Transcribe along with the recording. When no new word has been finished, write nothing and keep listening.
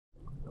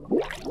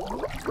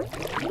So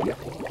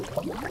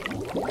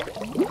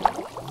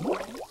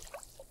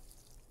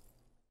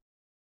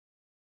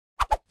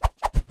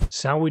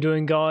how we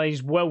doing,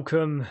 guys?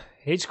 Welcome.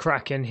 It's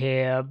Kraken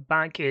here,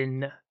 back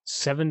in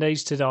 7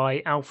 Days to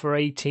Die Alpha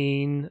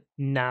 18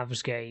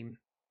 Navezgane.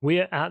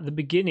 We're at the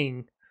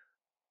beginning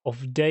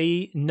of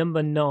day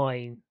number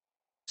 9.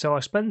 So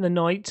I spent the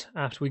night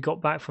after we got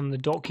back from the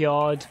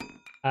dockyard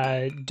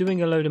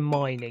doing a load of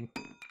mining.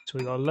 So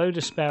we got a load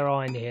of spare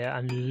iron here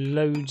and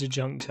loads of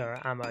junk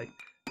turret ammo.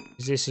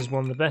 This is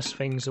one of the best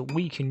things that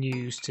we can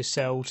use to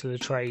sell to the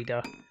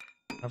trader.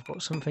 I've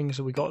got some things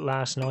that we got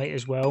last night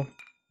as well.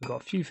 We've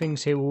got a few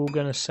things here we're all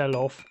going to sell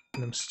off,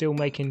 and I'm still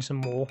making some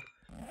more.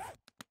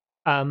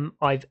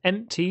 I've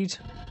emptied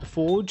the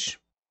forge,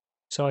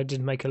 so I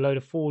did make a load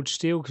of forged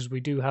steel because we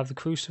do have the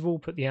crucible.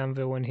 Put the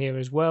anvil in here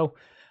as well.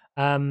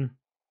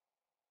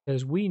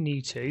 Because we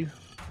need to,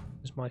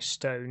 there's my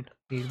stone,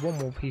 need one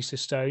more piece of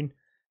stone,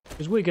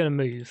 because we're going to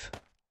move.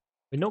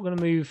 We're not going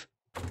to move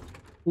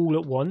all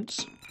at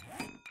once.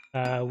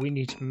 We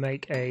need to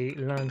make a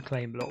land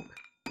claim block.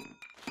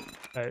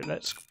 So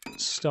let's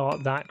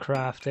start that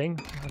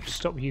crafting. I'll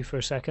stop you for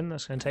a second.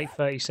 That's going to take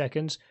 30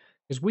 seconds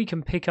because we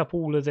can pick up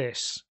all of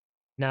this.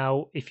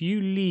 Now, if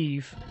you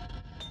leave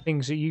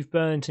things that you've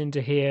burnt into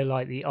here,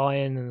 like the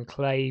iron and the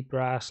clay,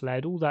 brass,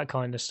 lead, all that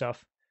kind of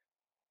stuff,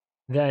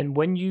 then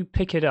when you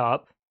pick it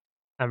up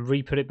and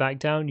re-put it back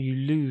down, you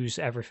lose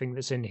everything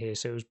that's in here.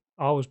 So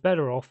I was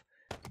better off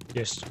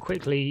just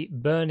quickly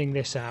burning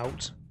this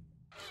out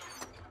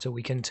so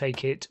we can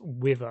take it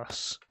with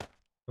us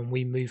when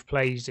we move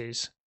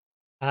places.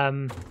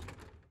 And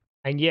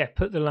yeah,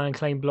 put the land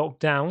claim block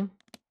down.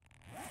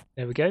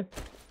 There we go.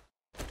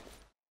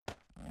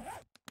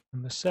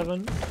 Number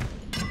 7.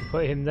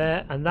 Put him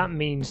there, and that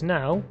means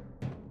now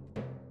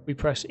we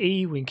press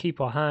E, we can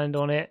keep our hand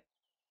on it,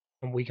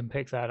 and we can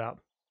pick that up.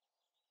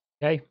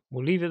 Okay,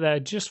 we'll leave it there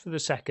just for the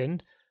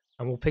second,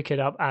 and we'll pick it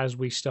up as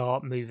we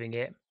start moving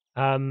it.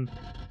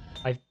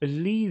 I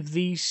believe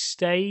these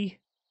stay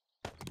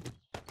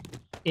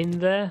in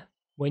there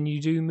when you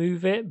do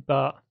move it,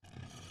 but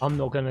I'm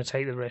not going to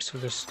take the risk for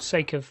the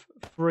sake of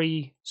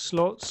 3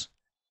 slots,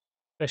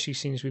 especially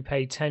since we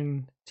paid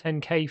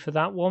 10k for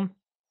that one.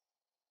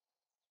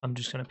 I'm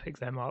just going to pick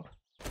them up.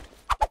 Trader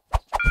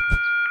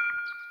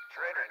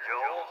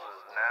Joel's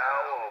is now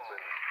open.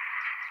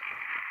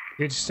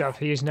 Good stuff.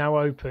 He is now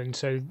open.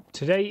 So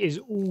today is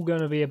all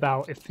going to be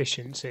about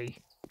efficiency.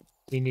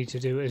 We need to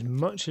do as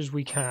much as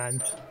we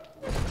can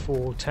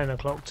for 10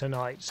 o'clock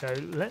tonight. So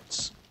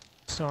let's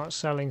start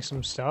selling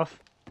some stuff.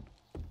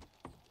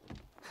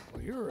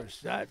 Well, you're a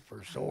sight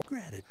for sore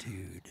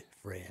gratitude,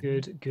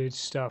 friend. Good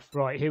stuff.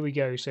 Right, here we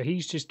go. So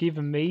he's just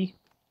given me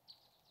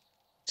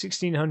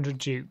 1,600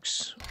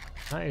 dukes.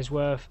 That is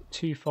worth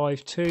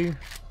 252.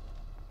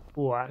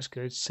 Oh, that's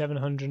good.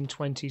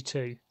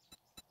 722.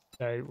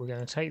 So we're going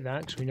to take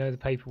that because we know the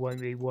paper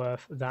won't be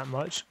worth that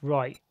much.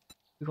 Right,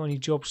 we've got any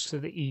jobs to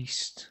the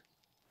east?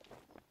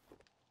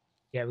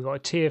 Yeah, we've got a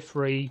tier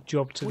 3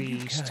 job to the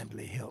east.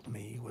 Kindly help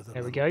me with a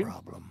there we go.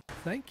 Problem.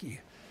 Thank you.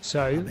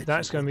 So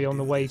that's going to be on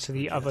the way to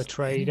the other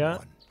trader.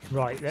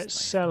 Right, let's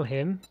sell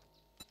him.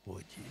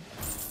 Would you?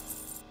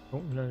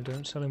 Oh, no,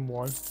 don't sell him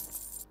one.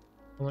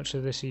 How much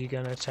of this are you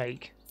going to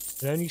take? You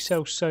can only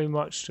sell so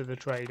much to the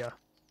trader.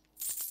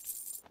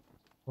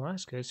 Well,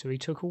 that's good. So he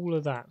took all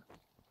of that.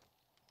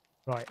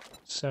 Right,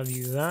 sell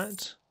you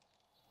that.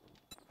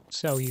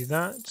 Sell you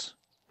that.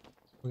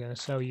 We're going to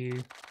sell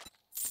you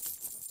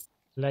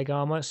leg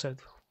armor. So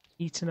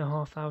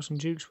 8,500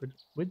 dukes.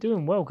 We're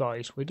doing well,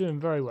 guys. We're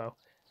doing very well.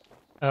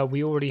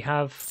 We already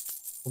have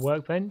a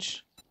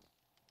workbench.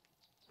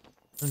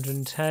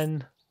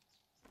 110.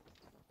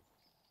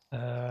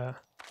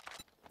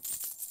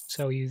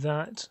 Sell you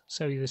that.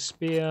 Sell you the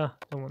spear.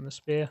 Don't want the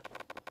spear.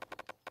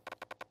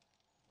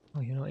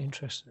 Oh, you're not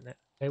interested in it.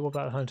 Okay, what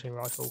about a hunting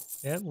rifle?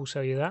 Yeah, we'll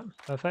sell you that.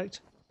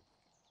 Perfect.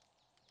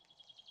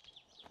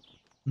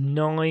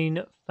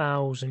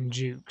 9,000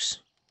 dukes.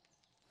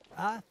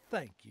 I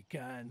thank you,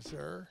 kind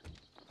sir.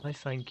 I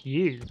thank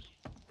you.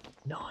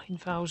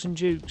 9,000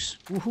 dukes.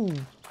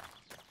 Woohoo!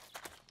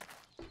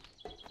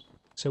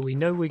 So we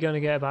know we're going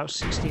to get about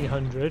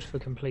 1,600 for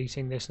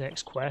completing this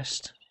next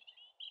quest.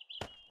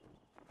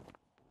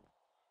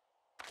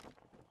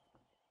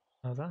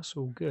 Oh, that's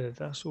all good.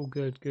 That's all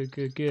good.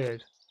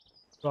 Good.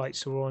 Right,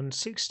 so we're on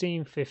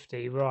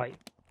 1,650. Right.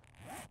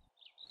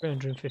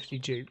 350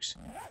 dukes.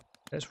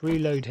 Let's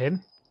reload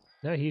him.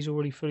 No, he's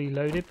already fully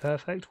loaded.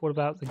 Perfect. What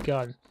about the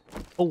gun?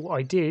 Oh,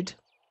 I did.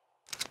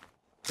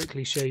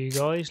 Quickly show you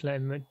guys. Let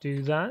him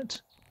do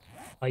that.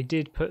 I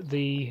did put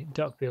the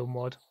duckbill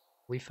mod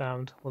we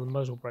found, or the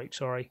muzzle brake,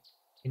 sorry,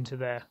 into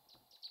there.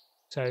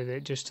 So that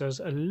it just does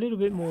a little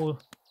bit more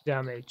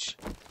damage.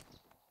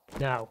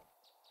 Now,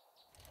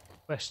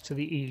 west to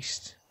the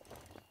east.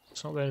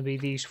 It's not going to be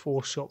these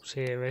 4 shops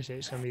here, is it?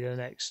 It's going to be the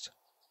next.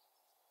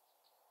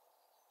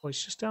 Oh,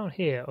 it's just down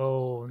here.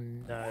 Oh,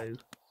 no.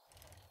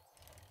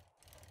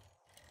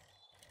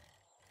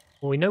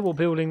 Well, we know what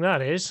building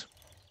that is.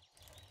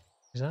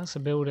 Because that's a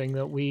building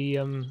that we,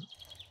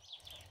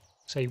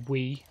 say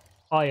we,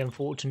 I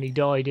unfortunately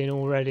died in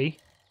already.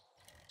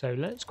 So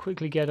let's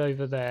quickly get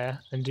over there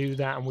and do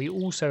that. And we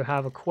also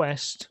have a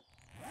quest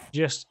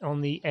just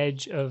on the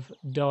edge of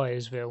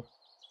Dyersville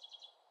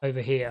over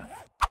here.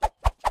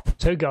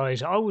 So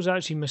guys, I was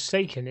actually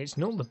mistaken. It's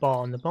not the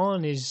barn. The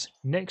barn is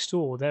next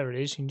door. There it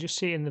is. You can just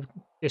see it in the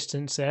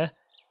distance there.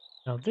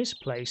 Now this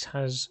place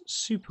has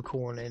super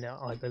corn in it,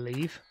 I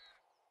believe.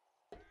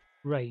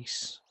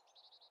 Race.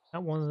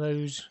 That one of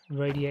those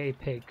radiated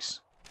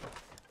pigs.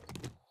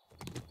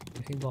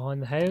 Anything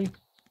behind the hay?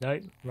 No.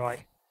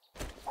 Right.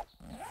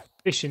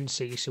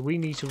 Efficiency. So we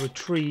need to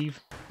retrieve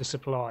the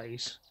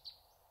supplies.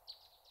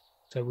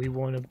 So we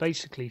want to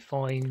basically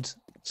find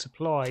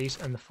supplies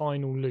and the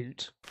final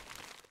loot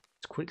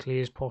as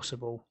quickly as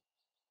possible.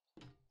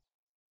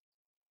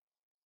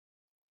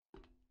 I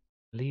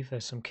believe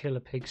there's some killer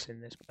pigs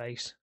in this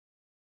place.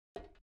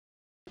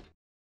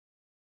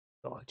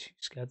 God, you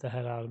scared the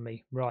hell out of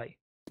me. Right.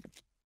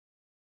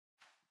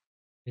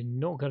 We're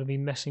not going to be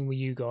messing with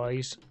you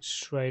guys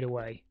straight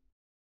away.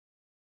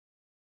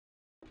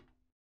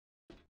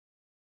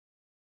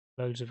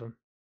 Loads of them.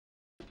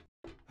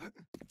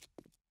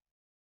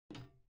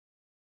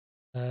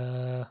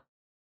 Here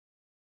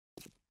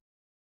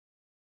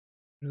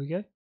we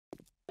go.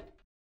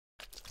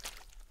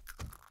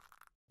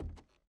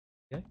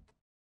 Okay.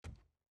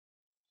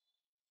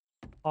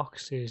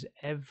 Foxes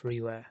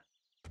everywhere.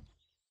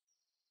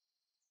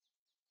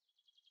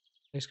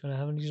 Is it going to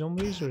have any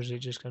zombies, or is it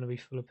just going to be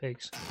full of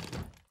pigs?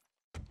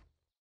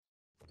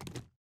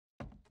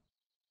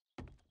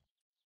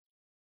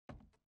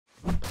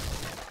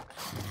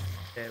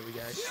 There we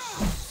go.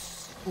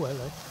 Oh,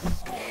 hello.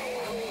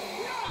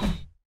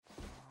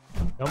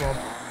 Come on.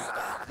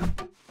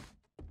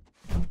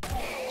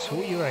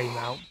 Sort your aim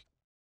out.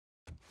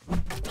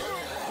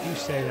 You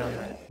stay down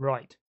there.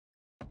 Right.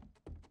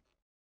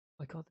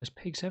 My God, there's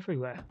pigs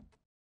everywhere.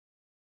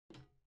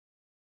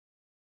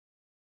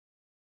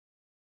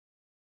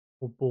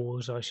 Or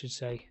boars, I should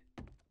say.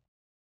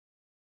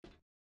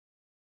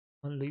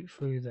 I'll loot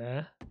through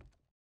there.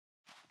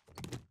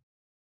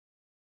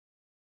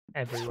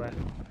 Everywhere.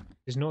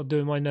 It's not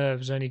doing my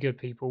nerves any good,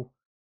 people.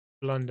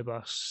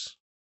 Blunderbuss.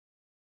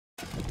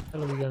 What the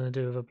hell are we going to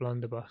do with a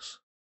blunderbuss?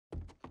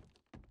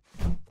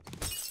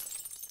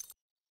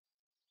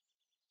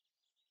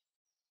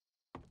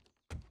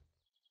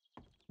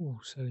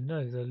 Oh, so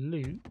no, the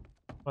loot,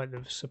 like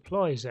the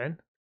supplies then,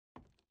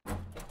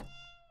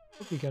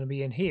 probably going to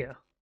be in here.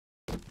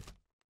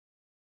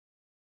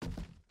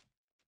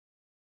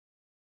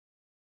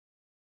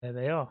 There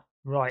they are.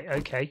 Right,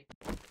 okay.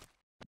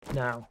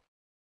 Now.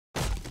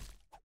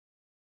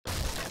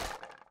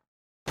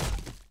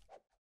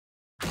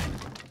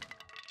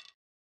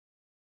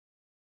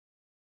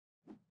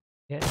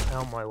 Get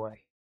out my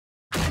way.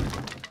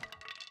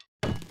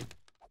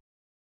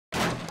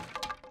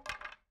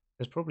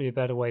 There's probably a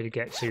better way to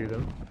get to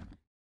them.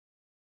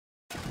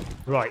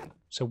 Right,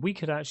 so we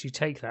could actually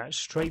take that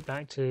straight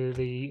back to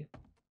the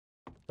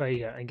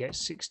trader and get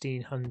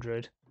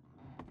 1,600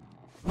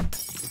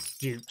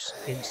 dupes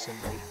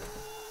instantly.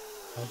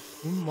 I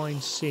wouldn't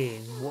mind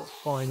seeing what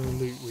final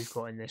loot we've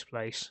got in this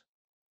place.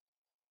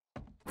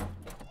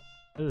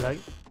 Hello.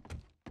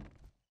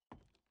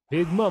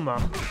 Big Mama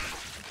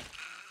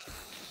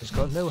has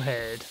got no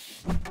head.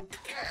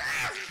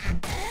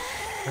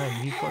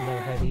 And you've got no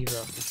head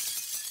either.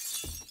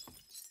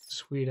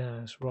 Sweet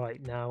ass.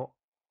 Right, now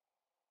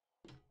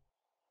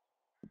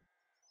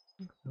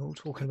we're all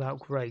talking about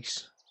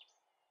grace.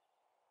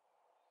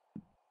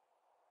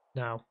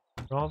 Now,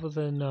 rather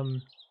than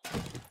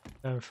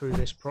going through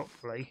this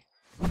properly,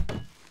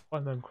 if I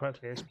remember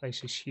correctly, this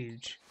place is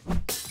huge.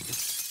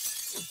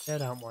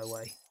 Get out my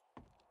way.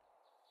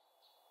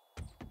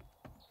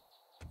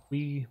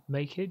 We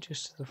make it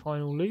just to the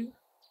final loot.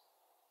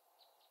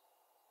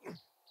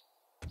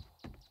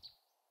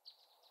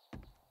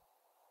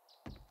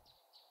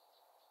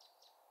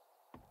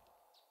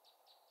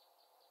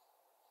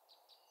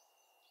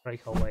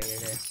 Break our way in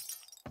here.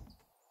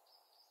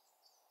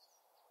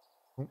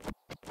 Oh.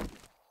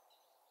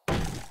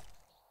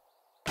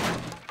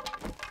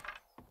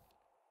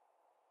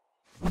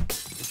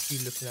 What are you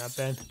looking at,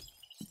 Ben?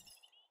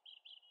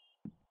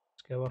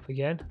 Let's go up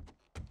again.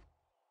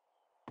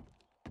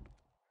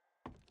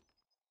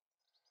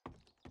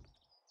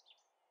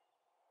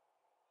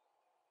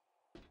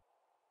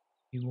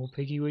 Few more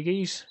piggy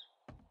wiggies.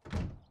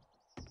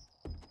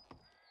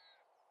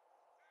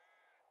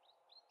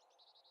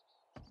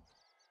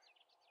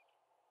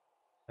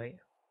 Right.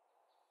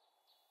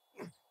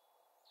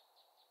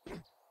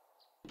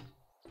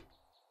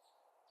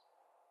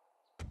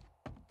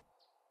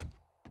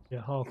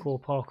 Yeah, hardcore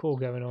parkour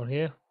going on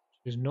here,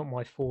 which is not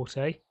my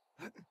forte.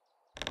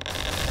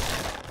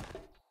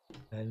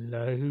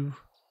 Hello.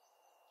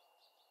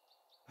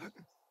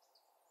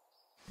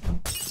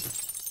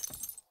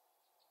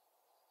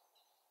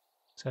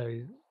 So,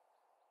 I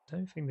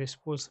don't think this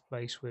was the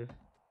place with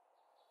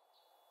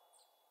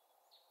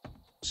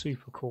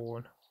super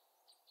corn.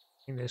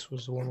 I think this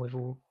was the one with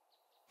all...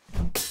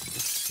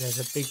 There's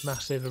a big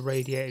massive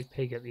irradiated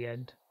pig at the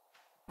end.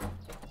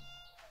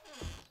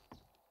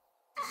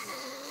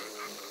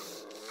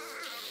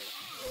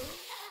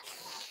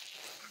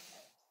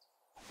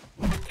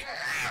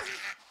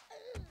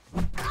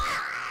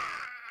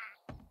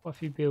 quite a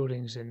few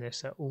buildings in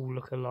this that all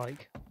look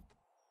alike.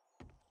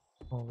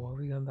 Oh, why are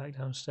we going back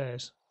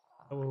downstairs? Is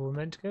that where we're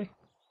meant to go?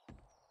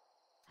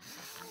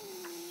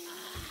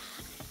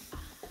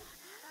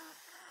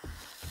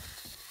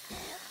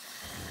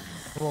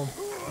 Come on.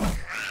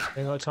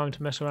 Ain't got time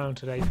to mess around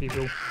today,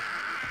 people.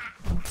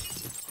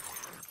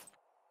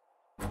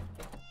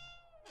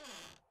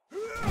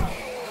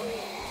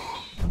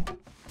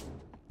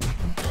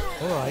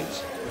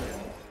 Alright.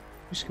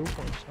 2 skill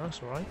points,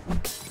 that's alright.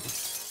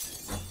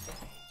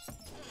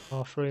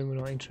 Bathroom, we're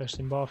not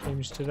interested in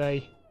bathrooms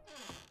today.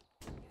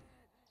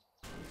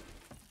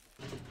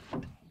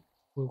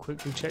 We'll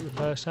quickly check the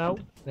purse out.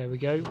 There we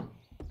go.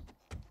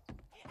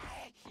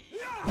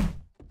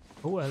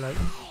 Oh, hello.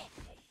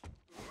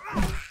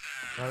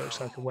 That looks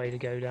like a way to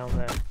go down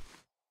there.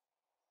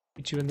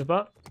 Hit you in the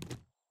butt.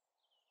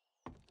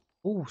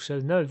 Oh, so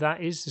no,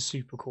 that is the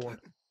super corn.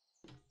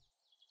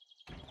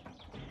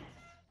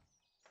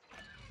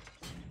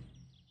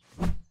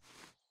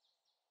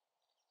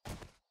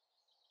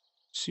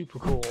 Super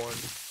corn.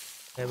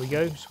 There we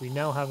go. So we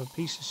now have a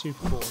piece of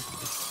super corn.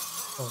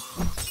 Oh,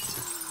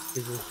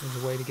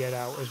 there's a way to get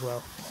out as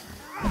well.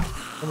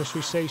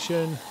 Chemistry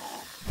station.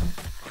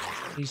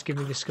 Please give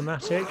me the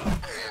schematic.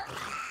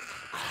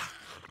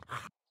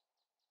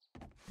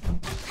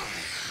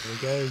 There we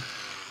go.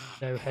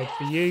 No head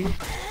for you.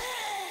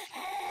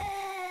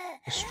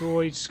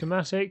 Destroyed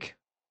schematic.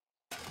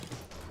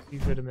 2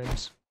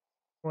 vitamins.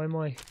 Why am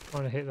I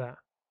trying to hit that?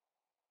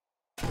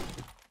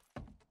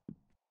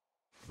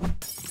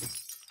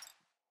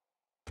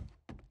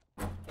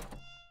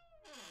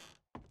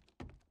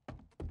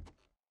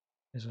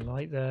 There's a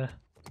light there.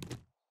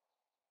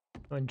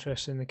 Not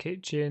interested in the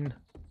kitchen.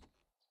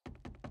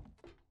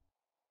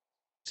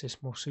 Is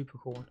this more super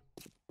corn?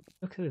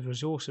 Look at the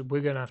resources.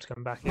 We're going to have to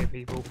come back here,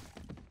 people,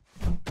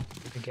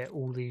 and get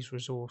all these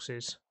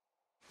resources.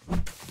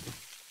 Make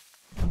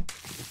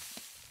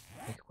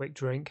a quick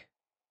drink.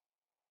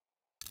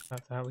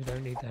 After that, we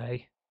don't need the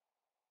hay.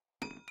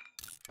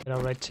 Get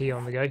our red tea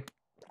on the go.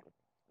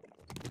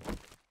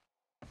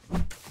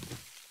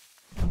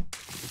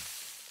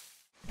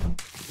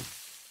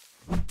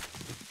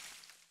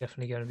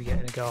 Definitely going to be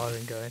getting a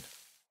garden going.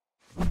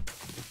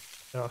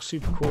 Get our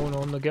super corn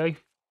on the go.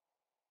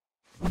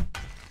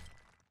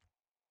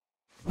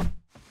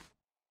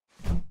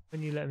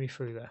 When you let me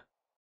through there.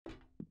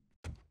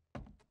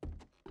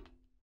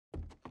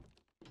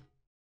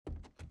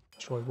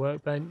 Destroy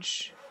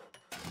workbench.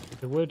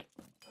 The wood.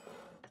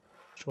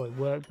 Destroy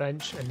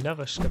workbench.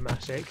 Another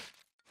schematic.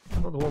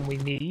 Not the one we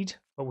need,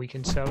 but we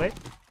can sell it.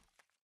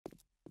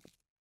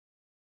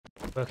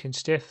 Working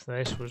stiff.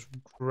 This was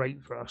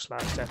great for us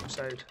last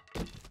episode.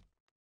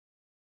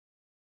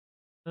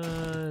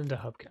 And a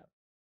hubcap.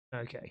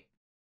 Okay.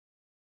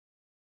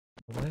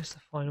 Where's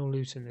the final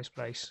loot in this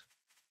place?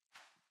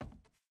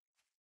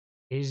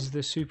 Is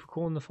the super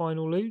corn the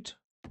final loot?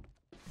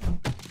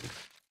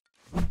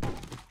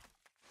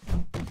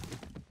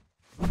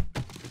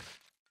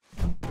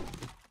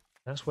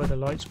 That's where the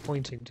light's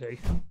pointing to.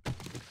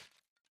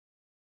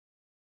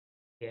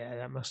 Yeah,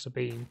 that must have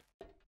been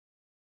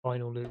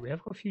final loot. We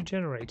have got a few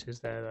generators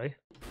there though.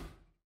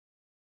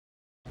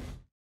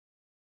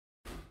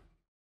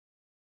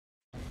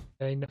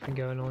 Okay, nothing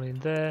going on in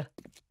there.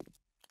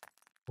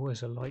 Oh,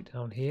 there's a light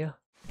down here.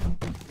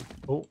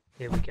 Oh,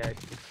 here we go.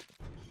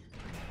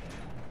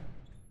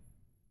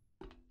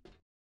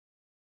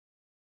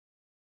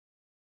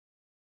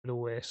 Look at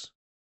all this.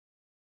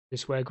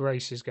 This is where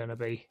Grace is going to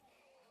be.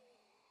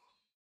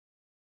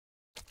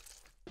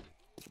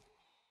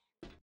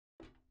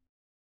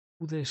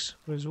 All this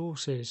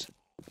resources.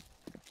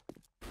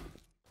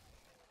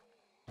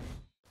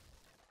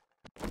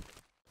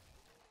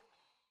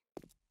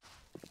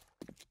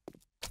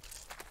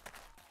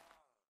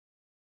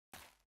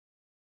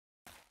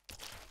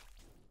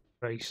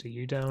 Grace, are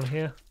you down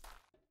here?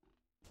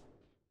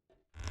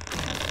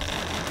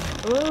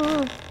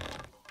 Oh!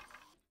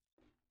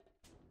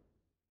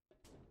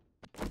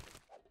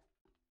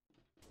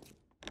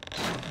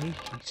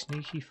 Sneaky,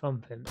 sneaky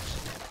fun pimps.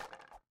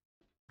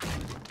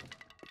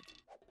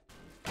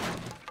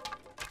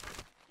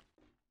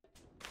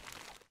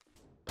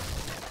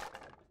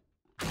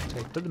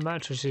 Okay, put the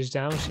mattresses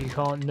down so you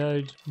can't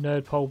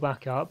nerd pole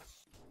back up.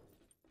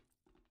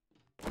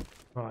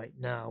 Right,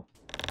 now.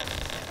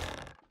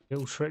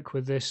 Little trick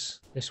with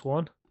this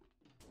one.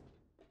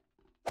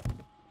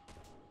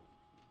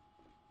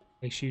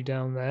 Place you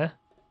down there.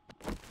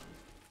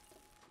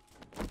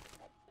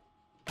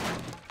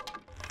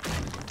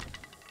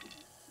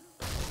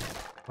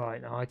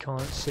 Right, now I can't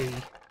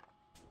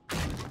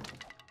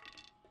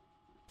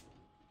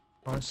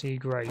see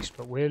Grace,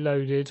 but we're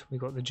loaded. We've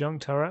got the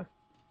junk turret.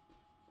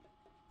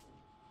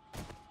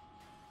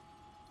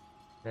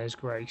 There's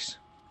Grace.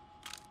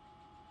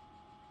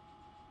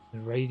 The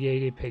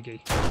radiated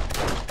piggy.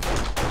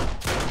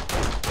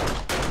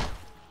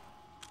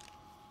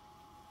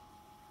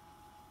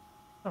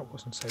 That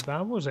wasn't so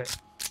bad, was it?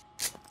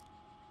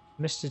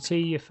 Mr. T,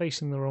 you're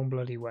facing the wrong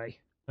bloody way.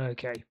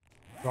 Okay,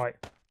 right.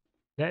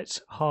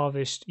 Let's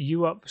harvest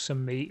you up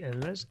some meat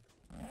and let's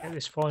Get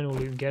this final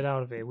loot and get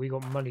out of here. We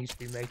got money to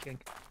be making.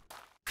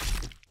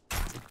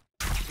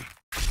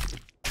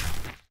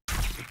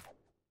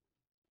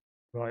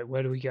 Right,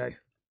 where do we go?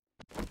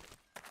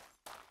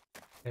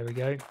 There we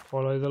go.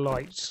 Follow the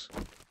lights.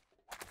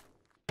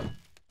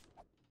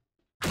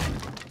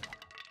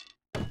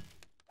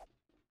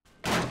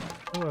 I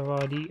don't know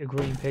if I'd eat a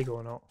green pig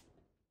or not.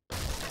 I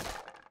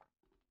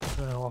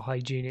don't know how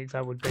hygienic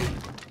that would be.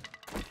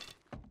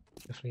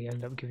 Definitely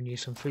end up giving you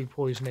some food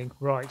poisoning.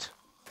 Right.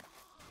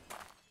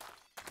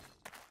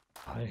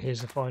 Right,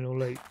 here's the final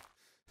loot.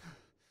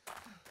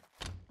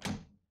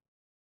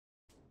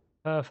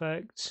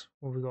 Perfect.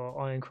 Well, we've got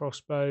iron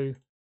crossbow,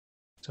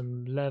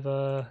 some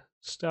leather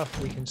stuff.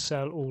 We can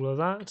sell all of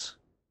that.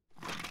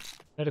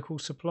 Medical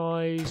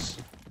supplies.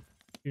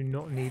 Do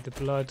not need the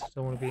blood.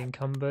 Don't want to be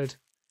encumbered.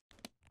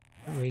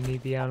 Don't really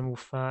need the animal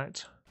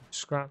fat.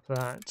 Scrap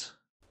that.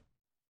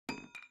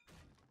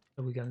 What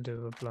are we going to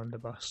do with a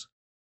blunderbuss?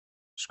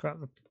 Scrap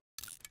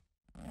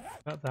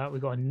that.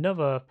 We've got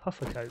another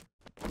puffer coat.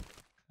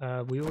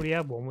 We already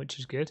had one, which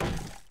is good.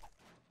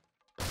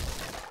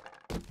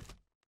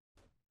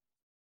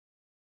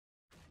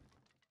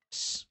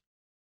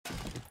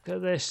 Look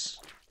at this.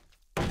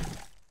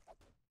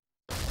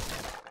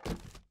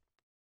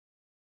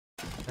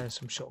 And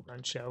some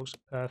shotgun shells.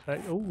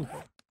 Perfect. We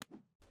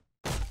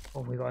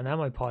got an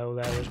ammo pile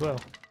there as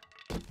well.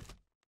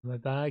 My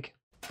bag.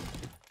 Is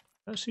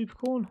that super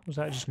corn? Or was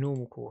that just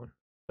normal corn?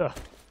 Ugh.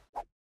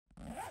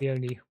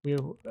 We're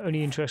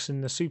only interested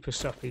in the super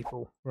stuff,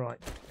 people. Right.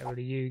 Get rid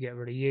of you. Get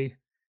rid of you.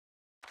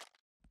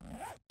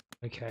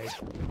 Okay.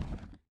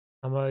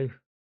 Ammo.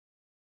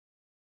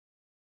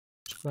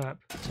 Scrap.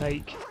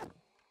 Take.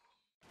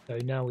 So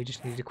now we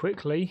just need to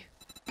quickly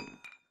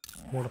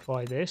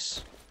modify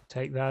this.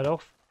 Take that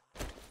off.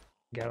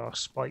 Get our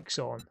spikes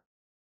on.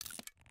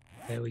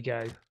 There we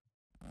go.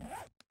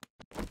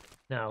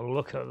 Now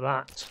look at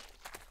that.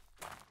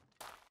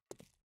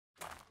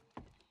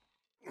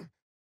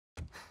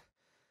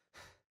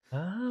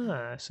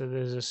 Ah, so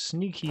there's a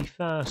sneaky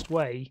fast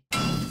way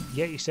to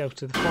get yourself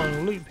to the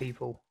final loot,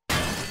 people.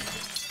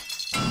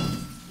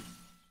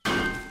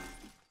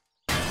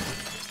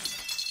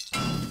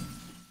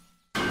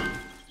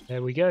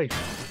 There we go.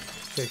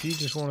 So if you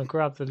just want to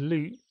grab the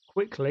loot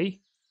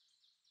quickly,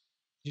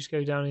 just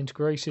go down into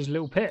Grace's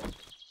little pit.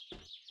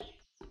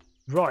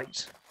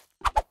 Right.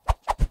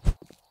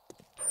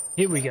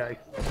 Here we go.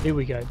 Here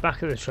we go.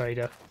 Back at the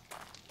trader.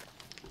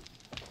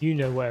 You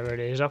know where it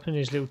is. Up in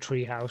his little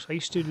tree house. I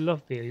used to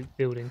love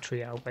building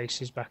treehouse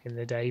bases back in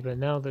the day, but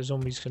now that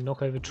zombies can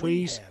knock over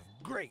trees,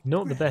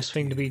 not the best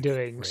thing to be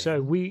doing.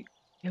 So we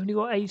only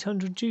got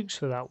 800 dukes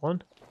for that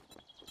one.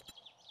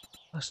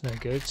 That's no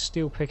good.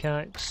 Steel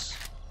pickaxe.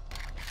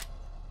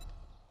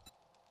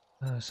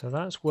 So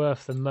that's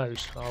worth the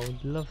most. I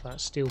would love that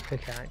steel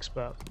pickaxe,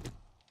 but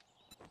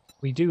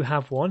we do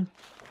have one.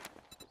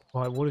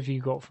 Right, what have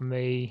you got for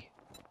me?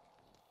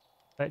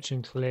 Fetch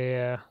and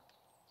clear.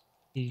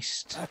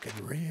 East. I could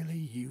really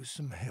use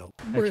some help.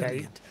 Okay,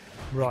 Brilliant.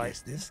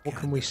 right. What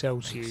can we sell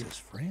to you?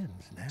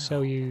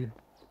 Sell you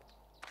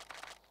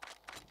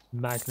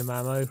magnum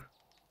ammo.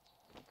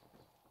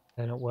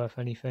 They're not worth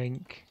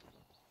anything.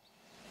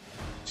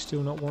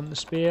 Still not want the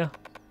spear?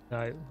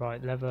 No.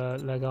 Right, leather,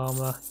 leg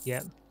armor.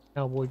 Yep.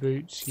 Cowboy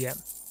boots. Yep.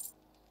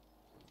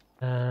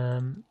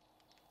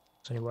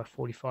 It's only worth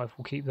 45.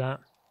 We'll keep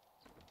that.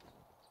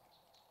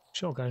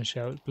 Shotgun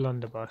shell.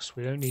 Blunderbuss.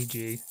 We don't need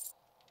you.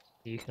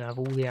 You can have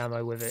all the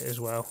ammo with it as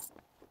well.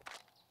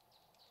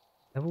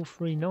 Level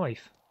 3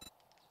 knife.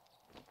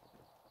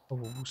 Oh,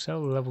 we'll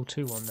sell the level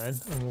 2 one then,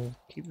 and we'll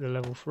keep the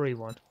level 3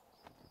 one.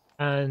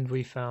 And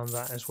we found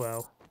that as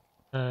well.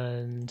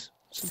 And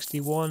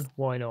 61,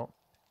 why not?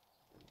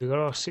 We got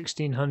our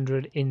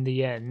 1600 in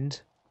the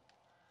end.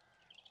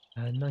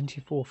 And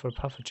 94 for a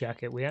puffer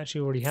jacket. We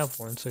actually already have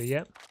one, so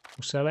yep,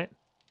 we'll sell it.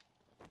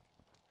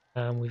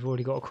 And we've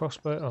already got a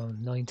crossbow. Oh,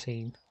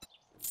 19.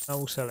 I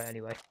will sell it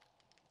anyway.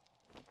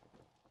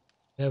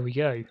 There we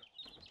go. I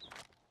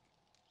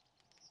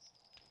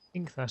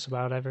think that's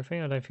about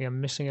everything. I don't think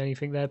I'm missing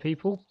anything there,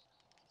 people.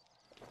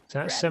 So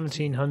that's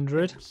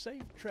 1700.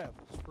 Safe travels,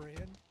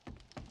 friend.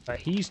 But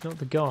he's not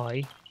the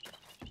guy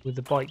with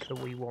the bike that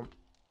we want.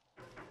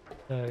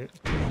 So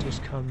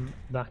just come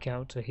back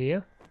out to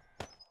here.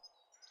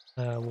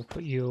 We'll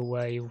put you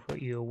away. We'll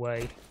put you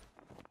away.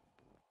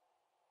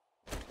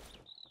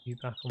 You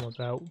back on my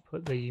belt.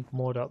 Put the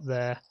mod up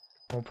there.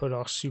 We'll put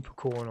our super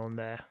corn on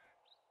there.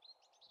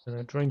 I'm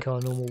going to drink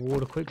our normal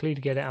water quickly to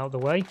get it out of the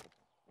way.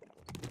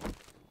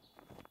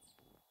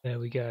 There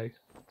we go.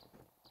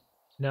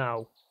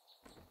 Now,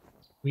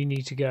 we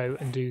need to go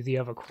and do the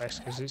other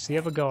quest, because it's the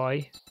other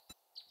guy,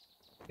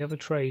 the other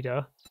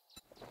trader,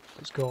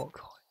 that's got,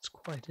 God, it's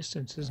quite a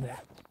distance, isn't it?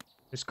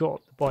 It's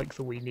got the bike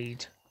that we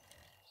need.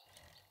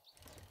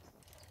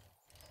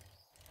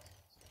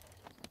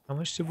 How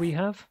much did we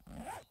have?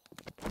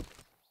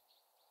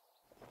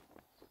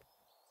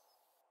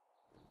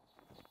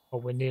 Oh,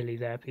 we're nearly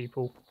there,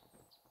 people.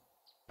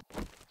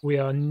 We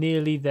are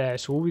nearly there.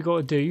 So all we got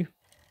to do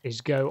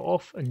is go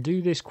off and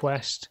do this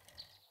quest,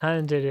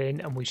 hand it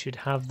in, and we should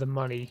have the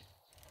money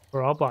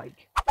for our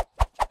bike.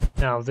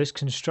 Now, this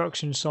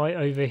construction site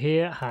over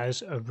here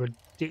has a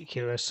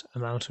ridiculous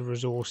amount of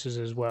resources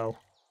as well,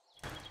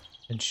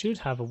 and should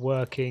have a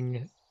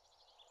working,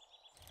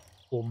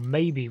 or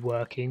maybe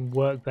working,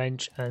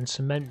 workbench and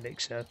cement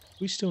mixer.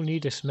 We still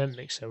need a cement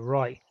mixer,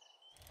 right?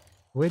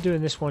 We're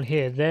doing this one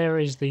here. There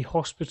is the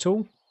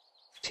hospital,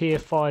 tier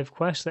 5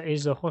 quest. That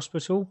is the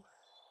hospital,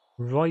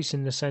 right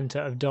in the centre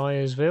of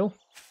Dyersville.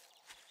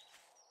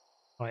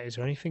 Right, is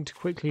there anything to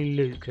quickly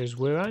loot? Because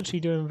we're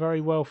actually doing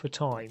very well for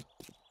time.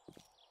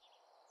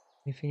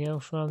 Anything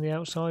else around the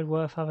outside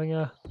worth having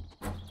a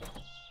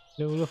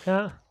little look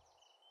at?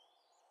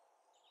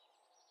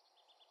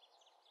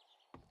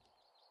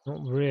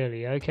 Not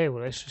really. Okay,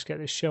 well, let's just get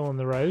this show on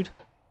the road.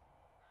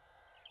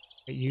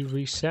 Get you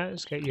reset.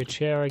 Let's get your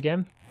chair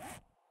again.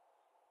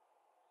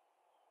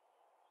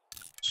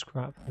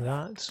 Scrap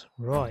that.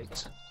 Right.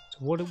 So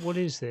what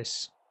is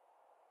this?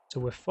 So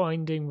we're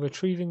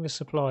retrieving the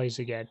supplies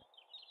again.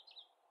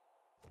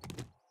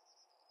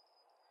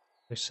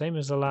 The same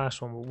as the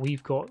last one, but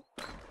we've got...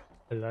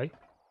 Hello.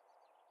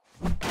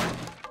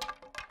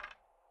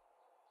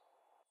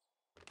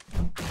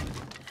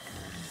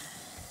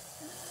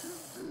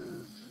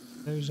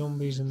 No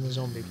zombies in the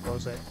zombie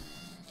closet.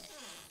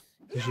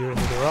 Because you're in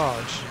the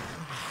garage.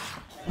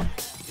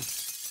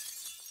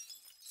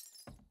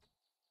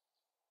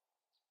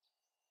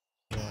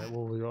 Right,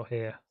 what have we got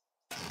here?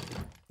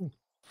 Ooh,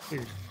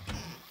 food.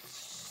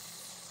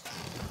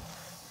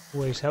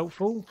 Always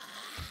helpful.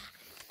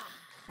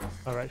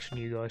 Direction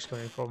you guys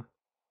coming from?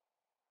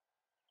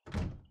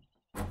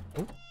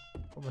 Oh,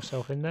 got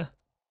myself in there.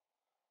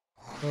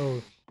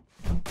 Oh.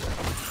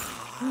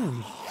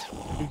 Ooh,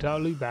 loot out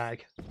a loot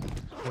bag.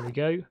 There we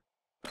go.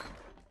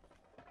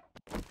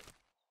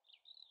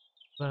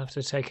 I'll have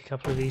to take a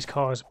couple of these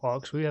cars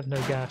apart because we have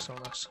no gas on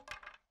us.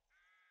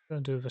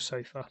 Going to do with a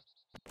sofa.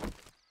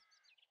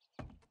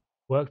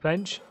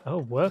 Workbench. Oh,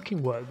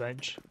 working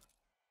workbench.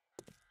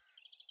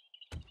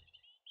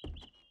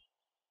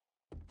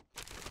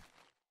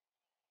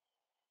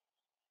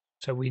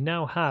 So we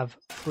now have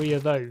 3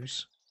 of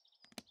those.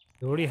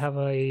 We already have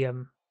a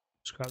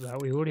scrap that.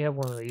 We already have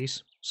one of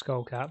these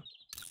skull cap.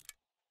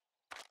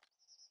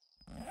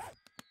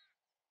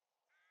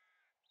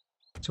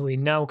 So we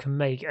now can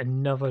make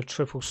another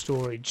triple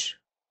storage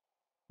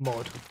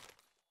mod.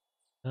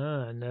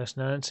 Ah, Nurse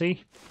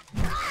Nancy.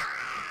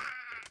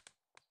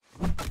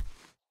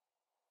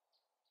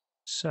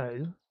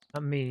 So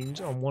that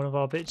means on one of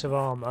our bits of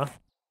armor,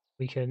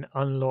 we can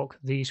unlock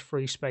these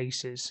 3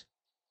 spaces.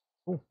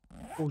 Oh,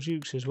 4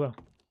 jukes as well.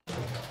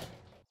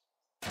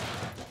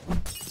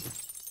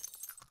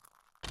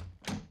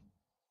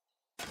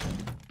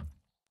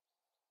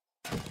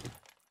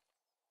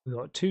 We've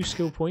got 2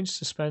 skill points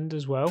to spend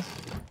as well.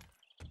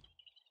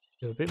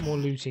 Do a bit more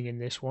looting in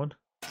this one.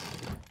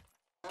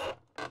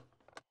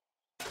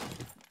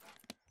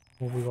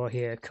 What we got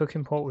here?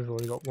 Cooking pot, we've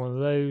already got one of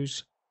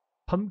those.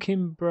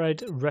 Pumpkin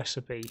bread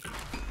recipe.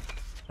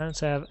 Can't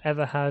say I've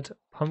ever had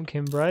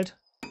pumpkin bread.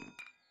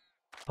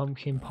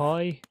 Pumpkin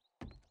pie.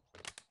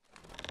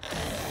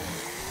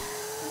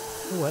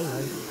 Oh,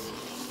 hello.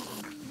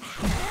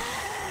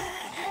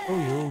 Oh,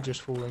 you're all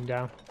just falling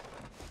down.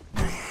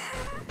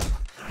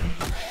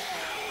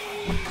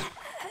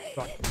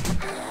 Right.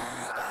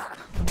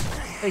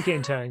 Take it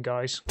in turn,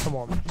 guys. Come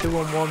on. 2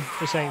 on 1.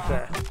 This ain't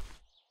fair.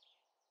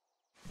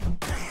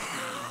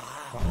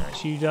 Right,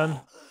 that's you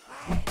done.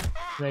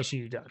 That's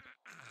you done.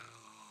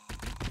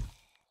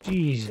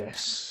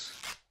 Jesus.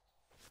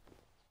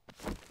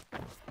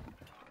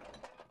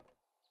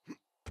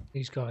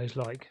 These guys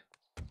like...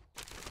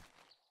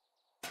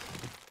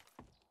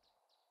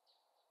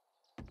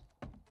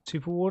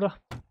 super water.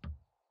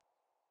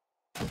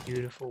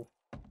 Beautiful.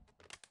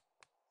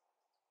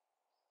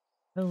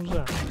 What was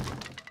that?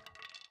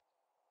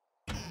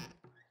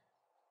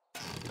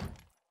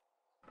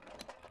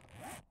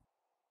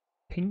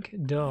 Pink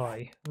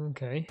dye.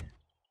 Okay.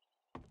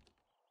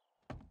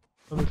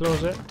 From the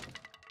closet.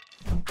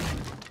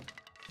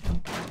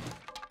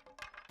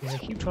 Yeah, they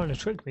keep trying to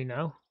trick me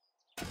now.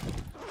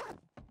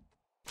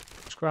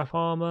 Scrap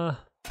armor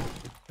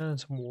and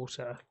some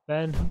water.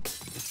 Ben.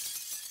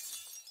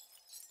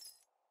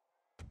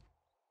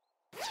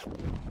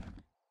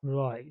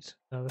 Right,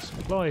 now the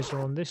supplies are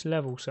on this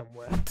level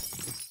somewhere.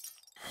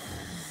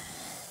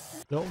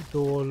 Locked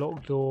door,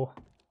 locked door.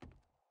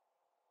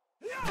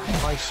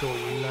 I saw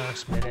you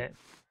last minute.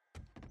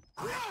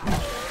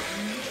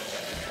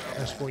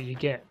 That's what you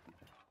get.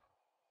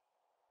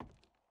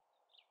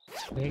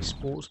 Okay,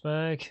 sports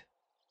bag.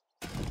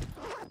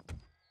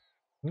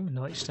 Ooh,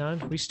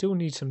 nightstand. We still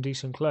need some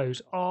decent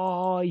clothes.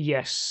 Ah,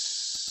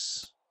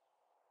 yes.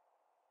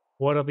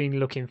 What I've been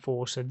looking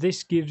for. So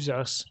this gives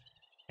us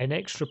an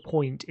extra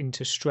point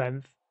into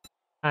strength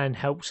and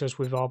helps us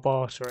with our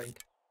bartering.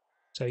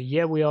 So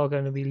yeah, we are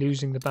going to be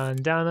losing the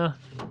bandana,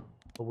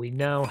 but we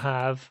now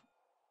have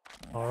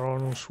our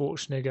Arnold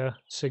Schwarzenegger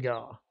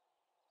cigar.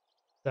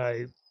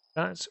 So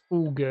that's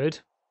all good.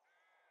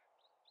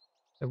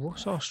 So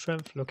what's our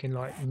strength looking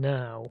like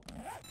now?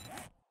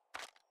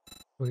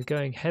 We're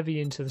going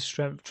heavy into the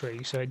strength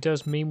tree, so it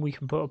does mean we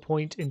can put a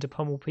point into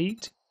Pummel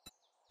Pete.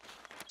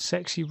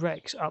 Sexy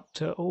Rex up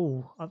to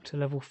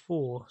level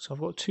 4. So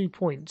I've got 2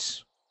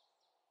 points.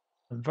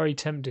 I'm very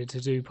tempted to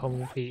do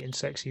Pummel Pete and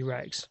Sexy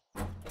Rex.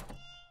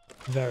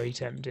 Very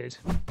tempted.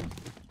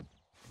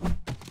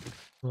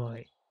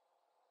 Right.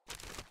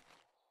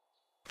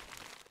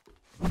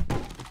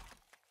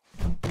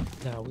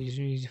 Now we just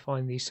need to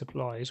find these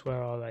supplies.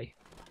 Where are they?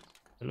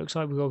 It looks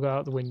like we've got to go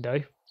out the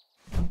window.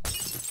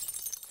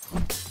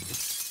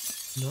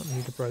 Do not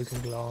need the broken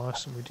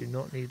glass, and we do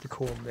not need the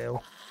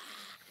cornmeal.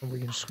 And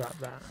we can scrap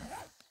that.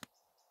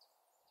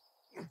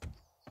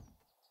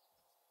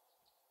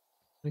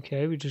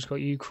 Okay, we just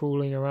got you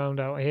crawling around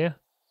out here.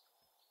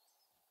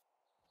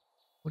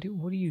 What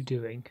are you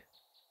doing?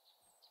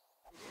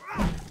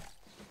 Oh.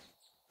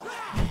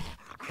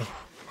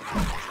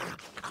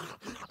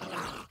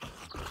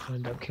 You'll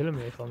end up killing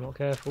me if I'm not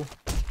careful.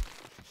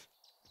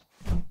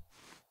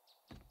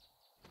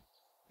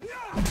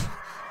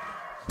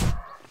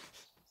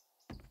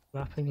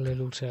 Flapping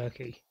little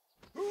turkey.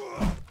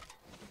 I'm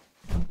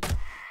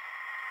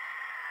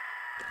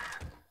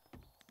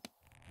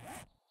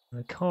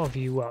going to carve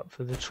you up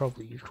for the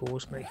trouble you've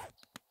caused me.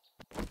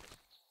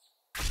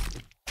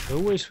 I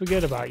always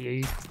forget about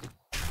you.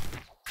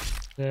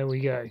 There we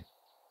go.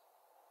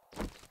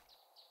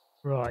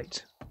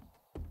 Right.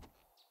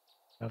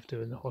 Love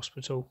doing the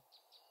hospital.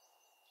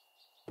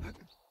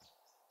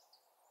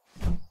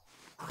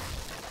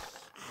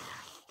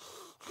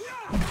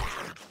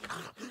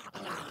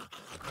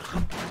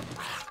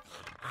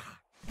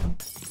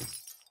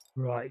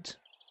 Right.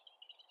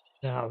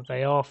 Now,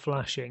 they are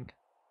flashing.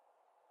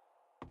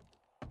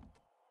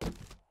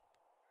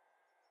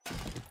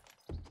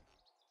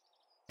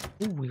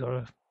 Ooh, we got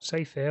a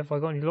safe here. Have I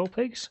got any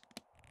lockpicks?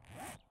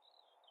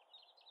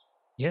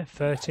 Yeah,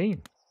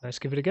 13. Let's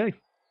give it a go.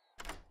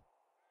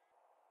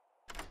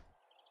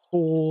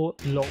 4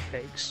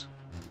 lockpicks.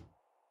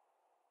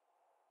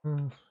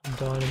 Some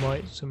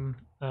dynamite, some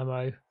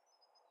ammo.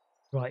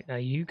 Right, now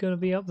you going to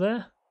be up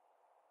there?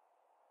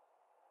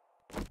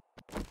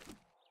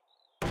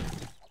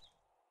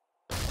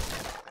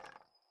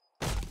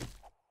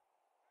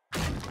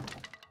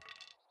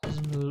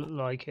 Doesn't look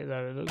like it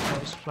though. It looks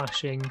like it's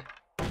flashing.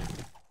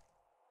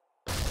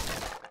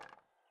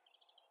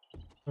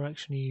 What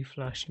direction are you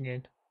flashing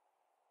in?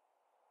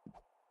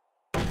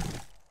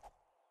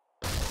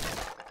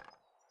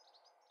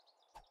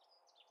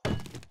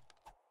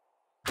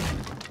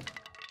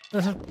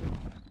 Right,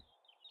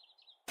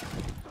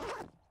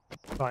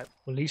 well,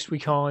 at least we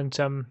can't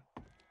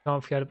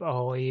forget about.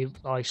 Oh,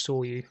 I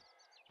saw you.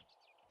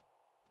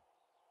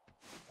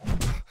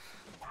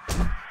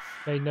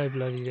 Made no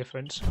bloody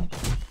difference.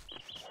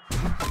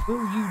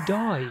 Will you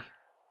die?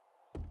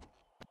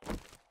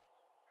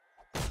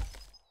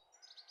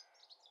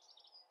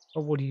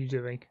 Oh, what are you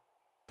doing?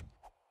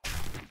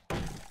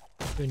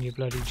 Doing your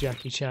bloody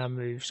Jackie Chan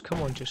moves.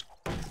 Come on, just...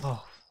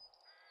 Oh.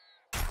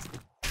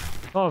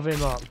 Carve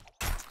him up.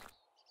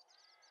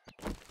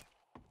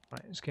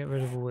 Right, let's get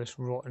rid of all this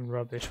rotten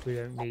rubbish we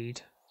don't need.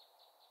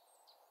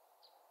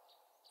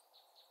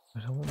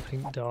 I don't want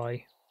pink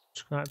dye.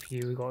 Scrap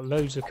you, we've got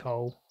loads of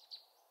coal.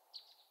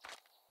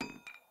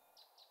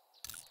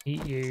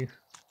 Eat you.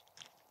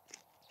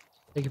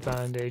 Take a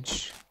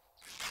bandage.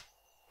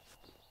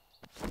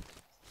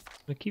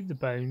 We'll keep the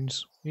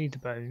bones. We need the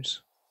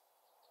bones.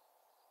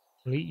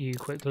 We'll eat you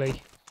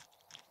quickly.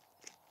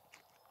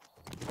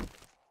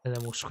 And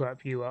then we'll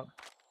scrap you up.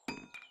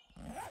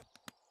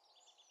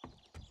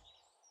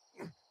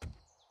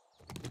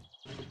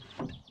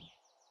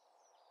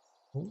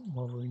 Oh,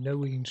 well, we know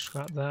we can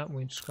scrap that.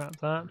 We can scrap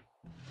that.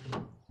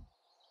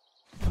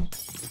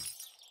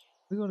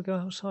 We've got to go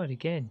outside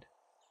again.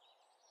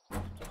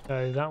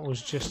 So that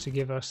was just to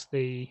give us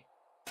the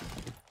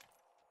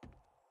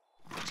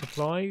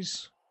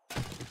supplies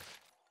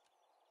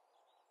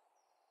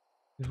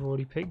we've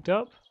already picked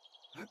up.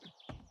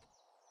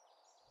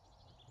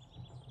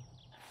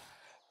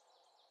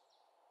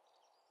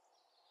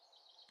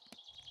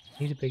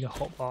 Need a bigger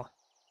hotbar.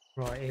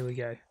 Right, here we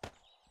go.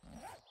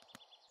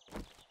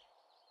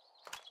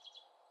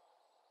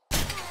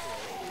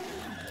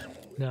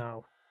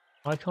 Now,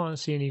 I can't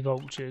see any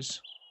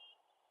vultures.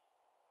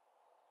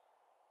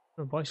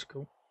 A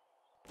bicycle.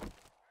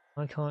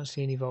 I can't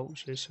see any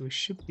vultures, so we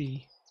should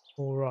be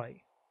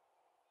alright.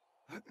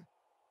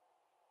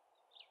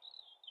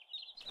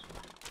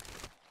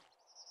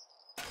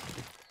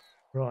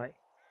 Right.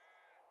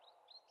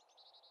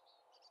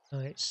 Now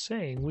it's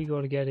saying we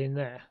got to get in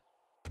there.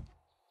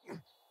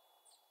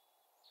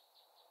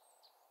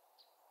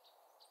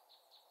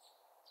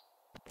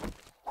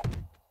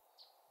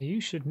 You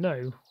should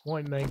know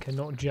white men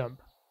cannot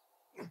jump.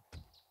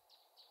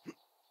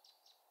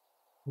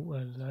 Oh,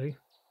 hello.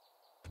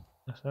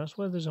 That's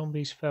where the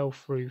zombies fell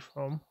through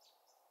from.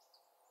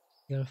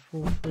 You're going to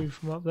fall through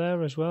from up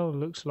there as well?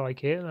 Looks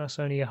like it. That's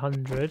only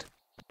 100.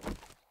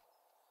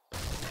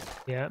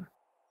 Yeah.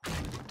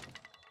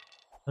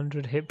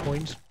 100 hit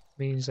points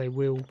means they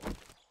will...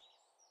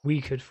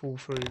 We could fall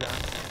through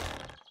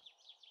that.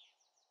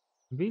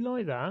 Be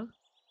like that.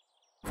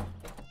 Oh,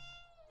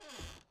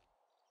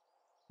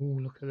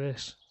 look at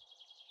this.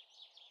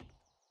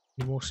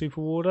 Need more super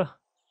water?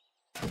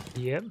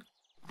 Yep.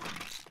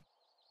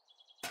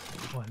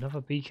 Oh,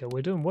 another beaker.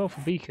 We're doing well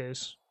for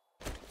beakers.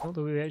 Not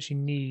that we actually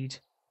need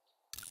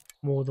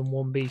more than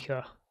one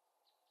beaker.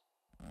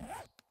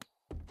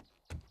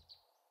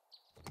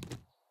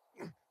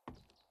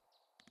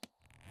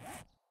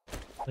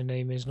 My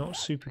name is not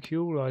super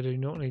cool. I do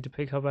not need to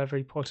pick up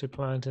every potted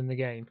plant in the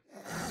game.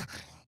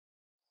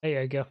 Hey,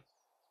 Edgar.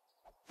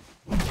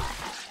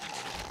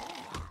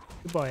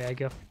 Goodbye,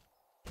 Edgar.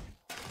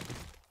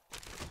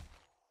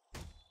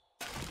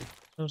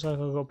 Sounds like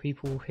I've got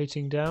people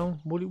hitting down.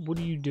 What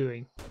are you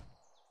doing?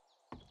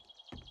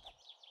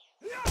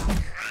 There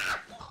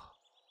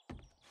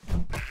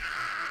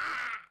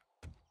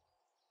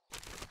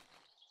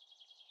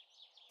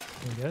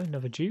we go,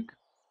 another duke.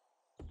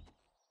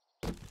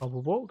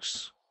 Cardboard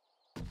box.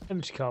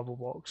 Empty cardboard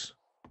box.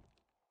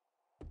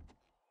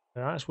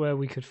 So that's where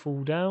we could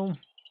fall down.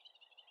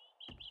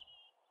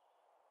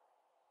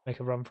 Make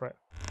a run for it.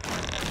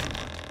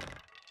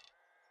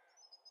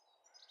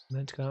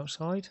 Meant to go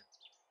outside.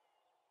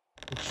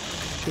 We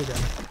should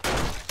have.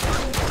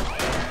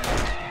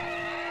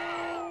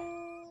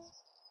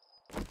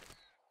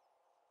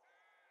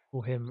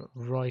 Pull him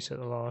right at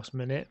the last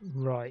minute.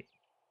 Right.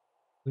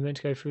 We meant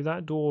to go through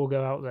that door or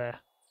go out there?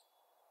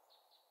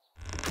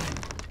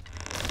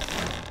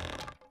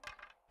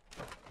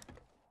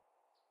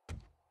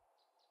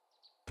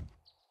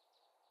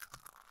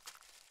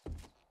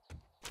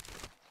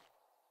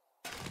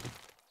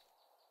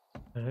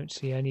 I don't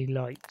see any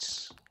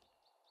lights.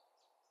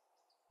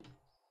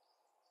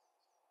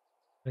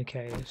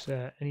 Okay, is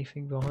there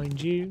anything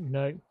behind you?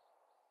 No.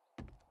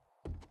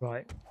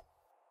 Right.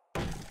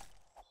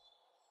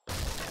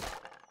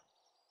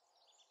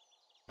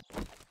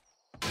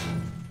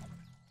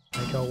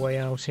 Make our way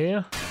out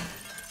here.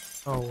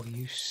 Oh, are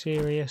you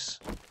serious?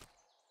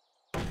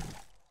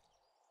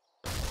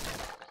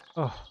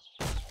 Oh.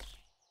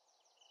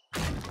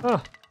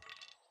 Oh.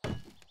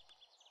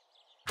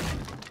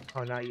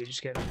 Oh, no, you're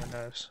just getting on my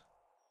nerves.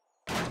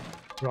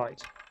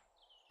 Right.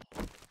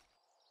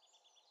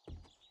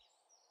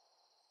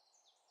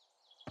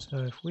 So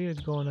if we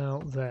had gone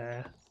out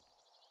there...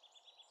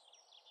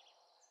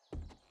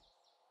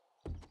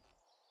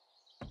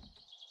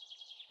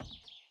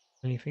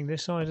 Anything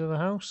this side of the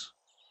house?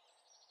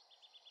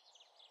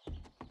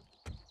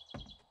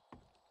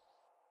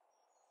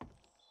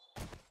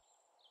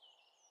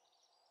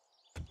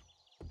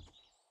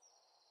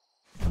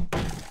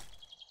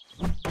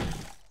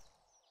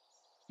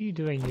 What are you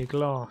doing, your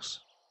glass?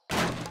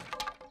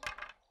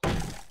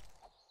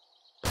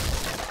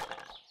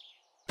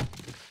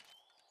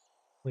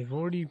 We've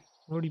already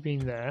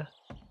been there.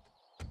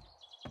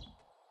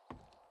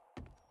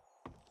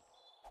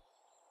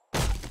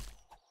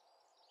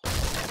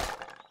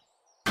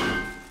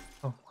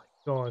 Oh my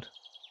god.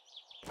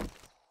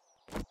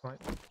 Right,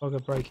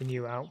 bugger breaking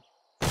you out.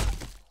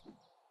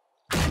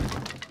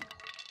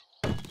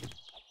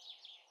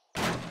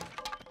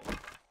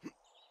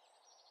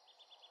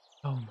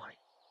 Oh my.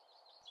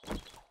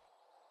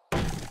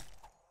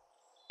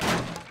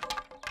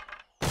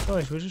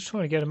 Guys, we're just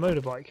trying to get a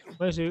motorbike.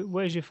 Where's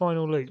your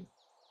final loot?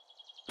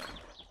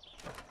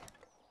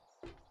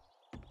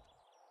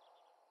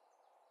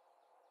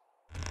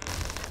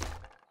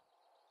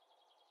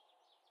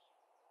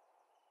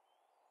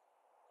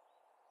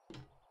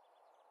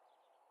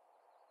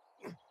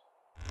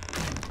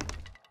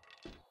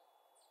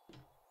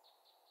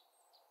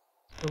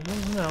 So it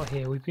wasn't out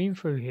here. We've been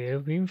through here.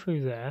 We've been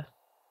through there.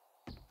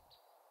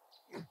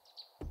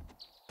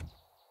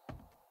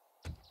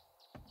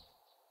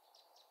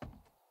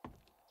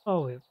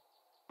 Oh, it's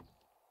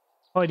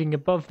hiding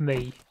above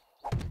me.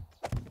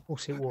 Of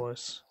course it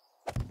was.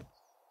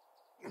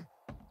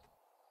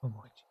 Oh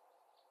my.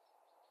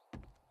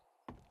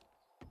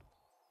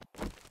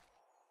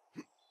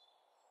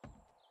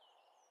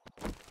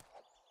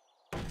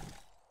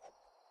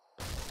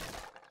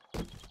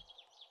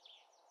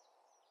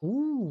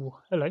 Ooh,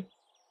 hello.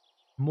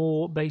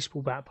 More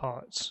baseball bat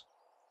parts.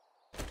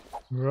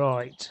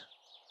 Right.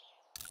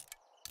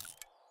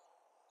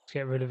 Let's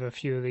get rid of a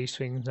few of these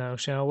things now,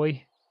 shall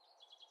we?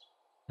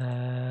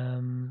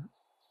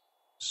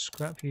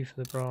 Scrap you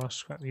for the brass,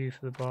 scrap you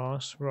for the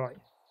brass. Right.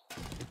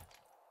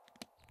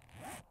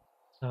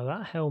 Now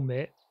that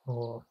helmet,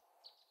 or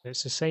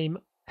it's the same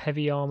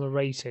heavy armor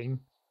rating.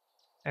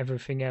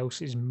 Everything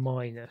else is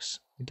minus.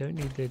 We don't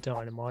need the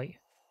dynamite.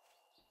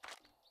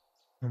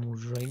 And we'll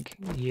drink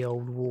the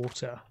old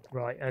water.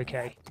 Right,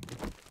 okay.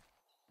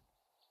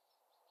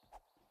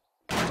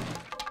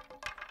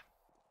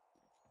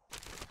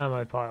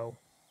 Ammo pile.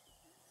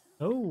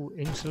 Oh,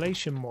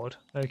 insulation mod.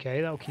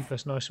 Okay, that'll keep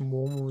us nice and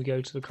warm when we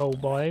go to the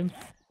cold biome.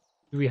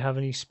 Do we have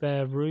any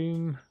spare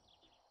room?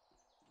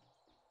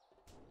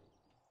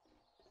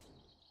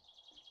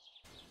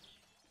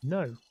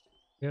 No.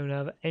 We don't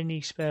have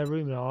any spare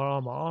room in our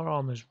armor. Our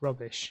armor's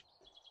rubbish.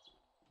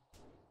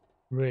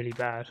 Really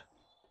bad.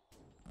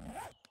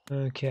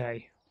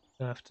 Okay.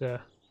 I have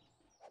to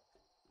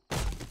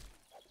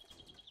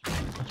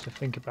to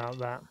think about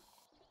that.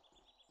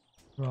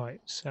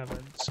 Right, 7,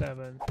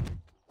 7.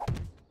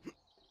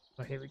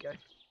 Oh, here we go.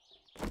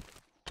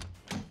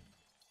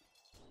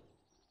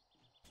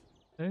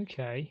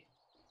 Okay.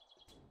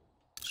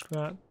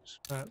 Scrap,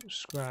 scrap,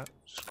 scrap,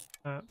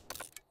 scrap.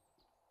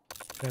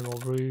 No more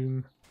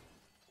room.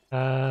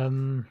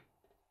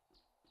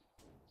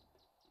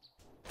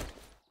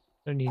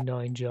 Only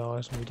 9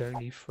 jars, and we don't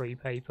need free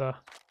paper.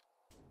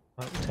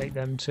 Right, we'll take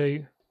them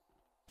too.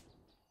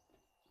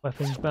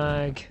 Weapons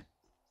bag.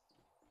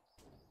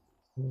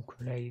 All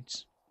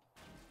grenades.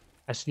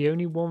 That's the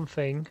only one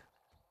thing.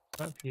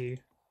 Up you.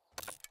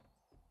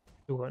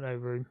 Still got no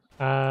room.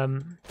 We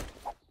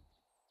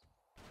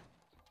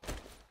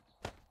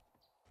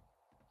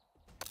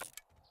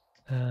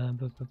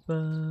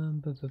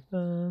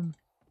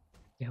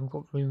haven't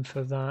got room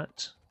for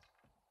that.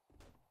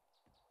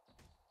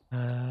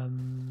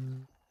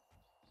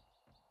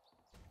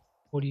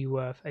 What are you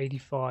worth?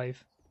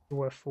 85. You're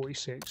worth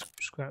 46.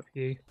 Scrap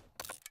you.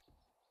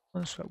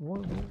 What's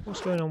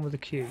going on with the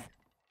queue?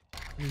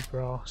 Any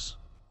brass?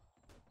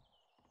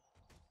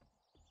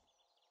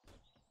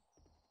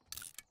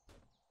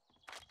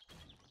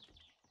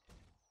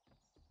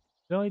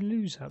 Did I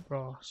lose that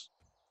brass?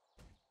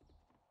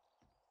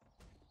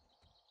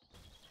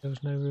 There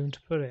was no room to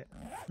put it.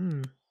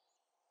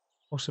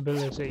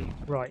 Possibility.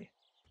 Right.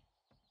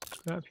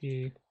 Scrap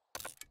you.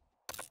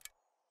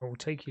 I'll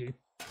take you.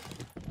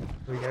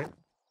 There we go.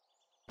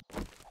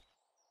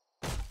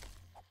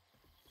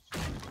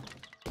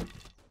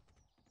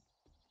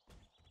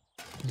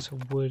 And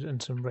some wood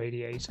and some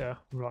radiator.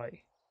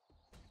 Right.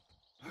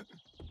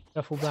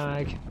 Duffel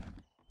bag.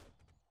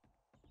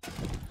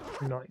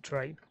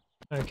 Nitrate.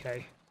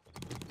 Okay.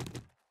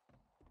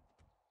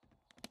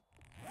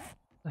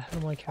 The hell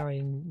am I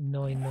carrying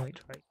 9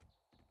 nitrate?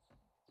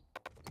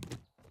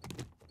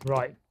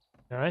 Right.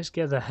 Now let's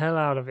get the hell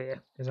out of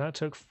here, because that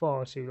took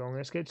far too long.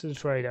 Let's get to the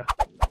trader.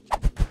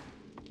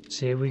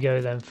 So here we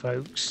go then,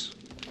 folks.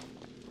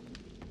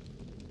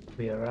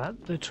 We are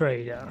at the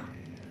trader.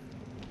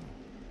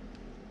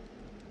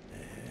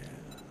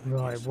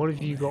 Right, what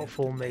have you got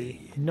for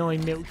me?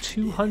 9 mil,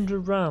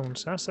 200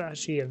 rounds. That's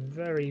actually a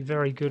very,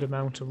 very good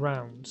amount of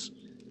rounds.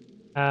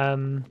 How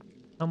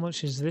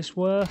much is this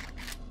worth?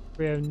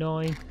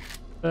 309.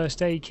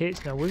 First aid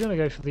kit. Now we're going to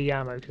go for the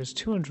ammo, because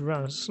 200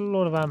 rounds, that's a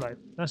lot of ammo.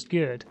 That's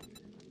good.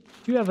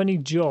 Do you have any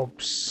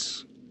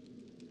jobs?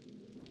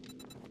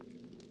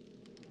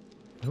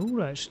 They're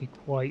all actually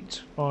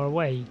quite far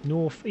away.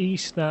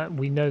 Northeast, that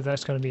we know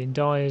that's going to be in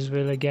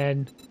Dyersville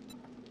again.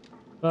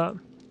 But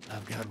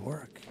I've got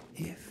work.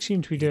 If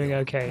seem to be doing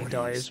okay in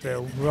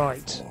Dyersville.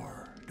 Right.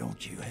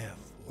 Don't you have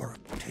work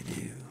to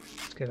do?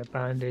 Let's get a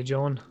bandage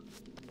on.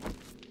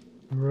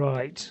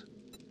 Right.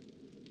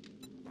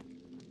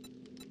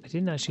 I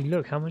didn't actually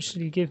look. How much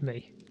did he give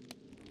me?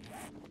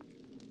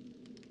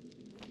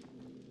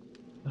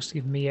 Must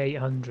give me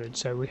 800.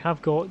 So we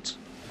have got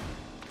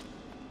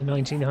the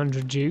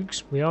 1900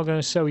 Dukes. We are going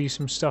to sell you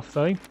some stuff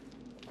though. I'm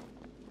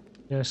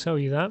going to sell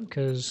you that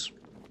because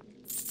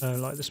I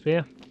don't like the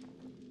spear.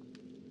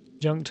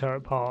 Junk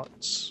turret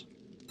parts.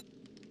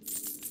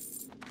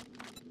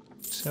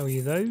 Sell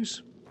you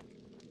those.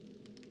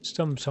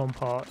 Stump-tom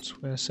parts.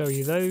 We're going to sell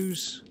you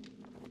those.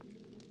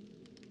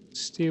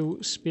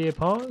 Steel spear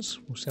parts.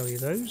 We'll sell you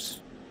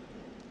those.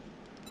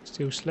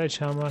 Steel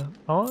sledgehammer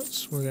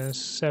parts. We're going to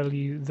sell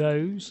you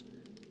those.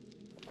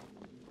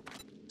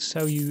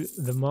 Sell you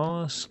the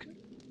mask.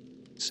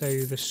 Sell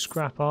you the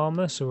scrap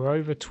armor. So we're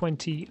over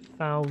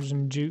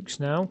 20,000 Dukes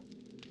now.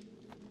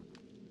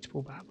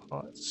 Pull back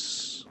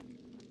parts.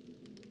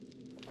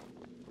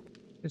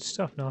 Good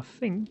stuff. Now I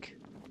think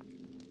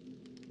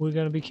we're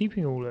going to be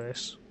keeping all of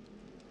this.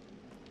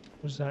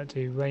 What does that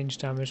do? Range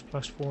damage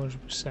plus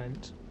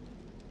 400%.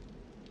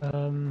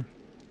 To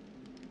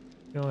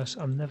be honest,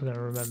 I'm never going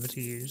to remember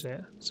to use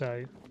it.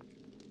 So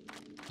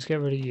let's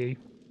get rid of you.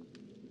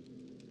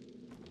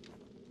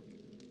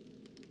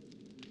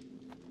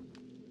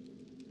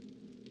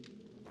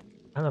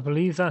 And I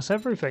believe that's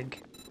everything.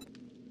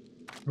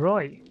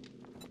 Right.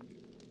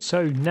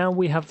 So now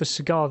we have the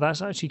cigar.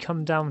 That's actually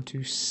come down to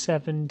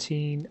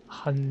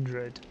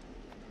 1,700.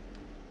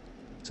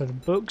 So the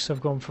books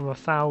have gone from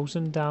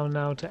 1,000 down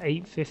now to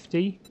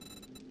 850.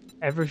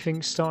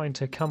 Everything's starting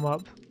to come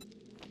up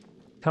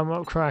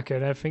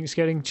Kraken. Everything's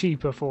getting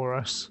cheaper for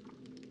us.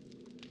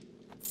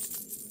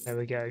 There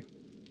we go.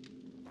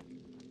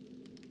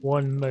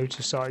 One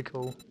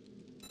motorcycle.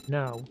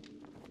 Now,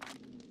 I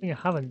think I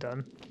haven't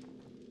done,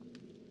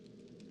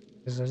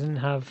 because I didn't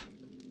have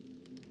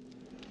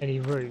any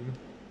room.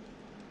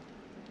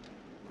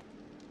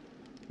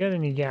 Get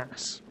any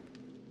gas.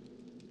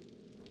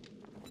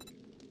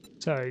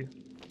 So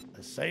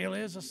A sale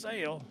is a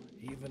sale,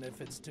 even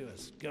if it's to a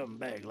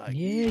scumbag like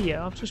yeah, you.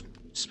 yeah, I've just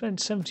spent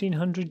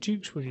 1,700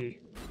 Dukes with you.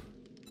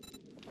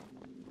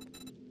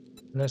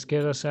 Let's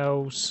get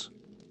ourselves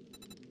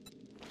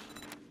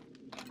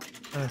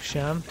a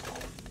sham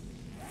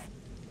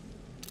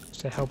just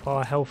to help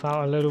our health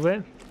out a little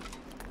bit.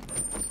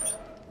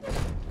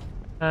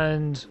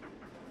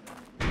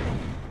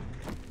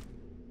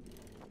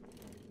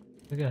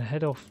 we're going to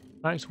head off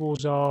back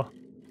towards our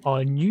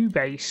new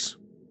base,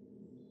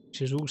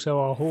 which is also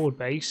our horde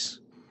base.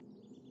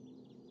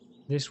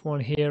 This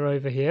one here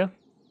over here.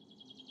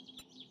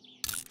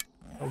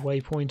 A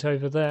waypoint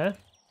over there.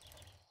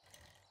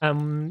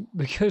 And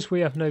because we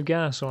have no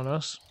gas on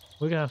us,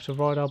 we're going to have to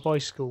ride our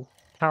bicycle,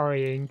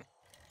 carrying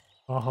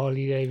our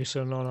Harley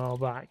Davidson on our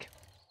back.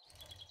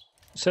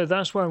 So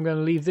that's where I'm going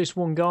to leave this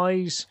one,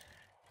 guys.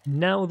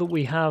 Now that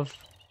we have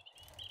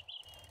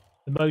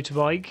the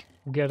motorbike,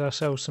 we'll get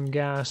ourselves some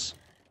gas,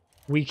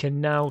 we can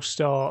now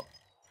start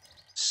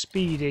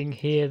speeding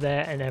here,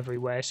 there and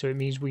everywhere. So it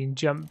means we can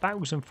jump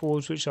backwards and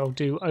forwards, which I'll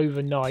do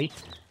overnight,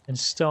 and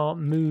start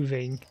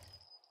moving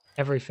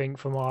everything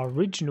from our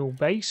original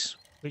base,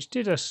 which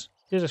did us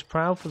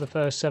proud for the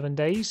first 7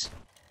 days.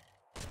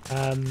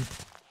 What are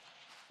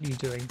you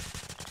doing?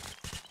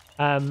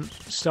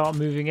 Start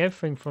moving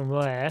everything from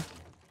there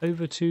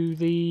over to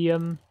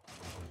the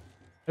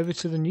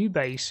new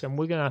base, and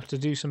we're gonna have to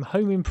do some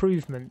home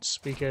improvements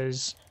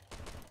because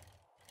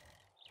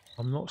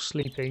I'm not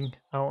sleeping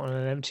out on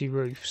an empty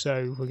roof,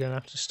 so we're gonna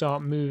have to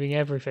start moving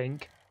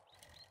everything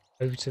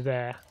over to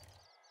there.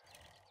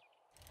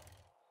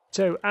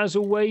 So as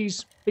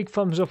always, big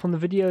thumbs up on the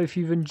video if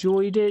you've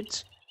enjoyed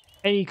it.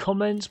 Any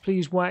comments,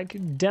 please whack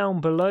down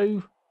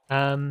below.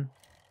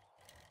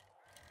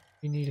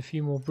 We need a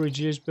few more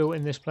bridges built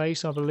in this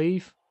place, I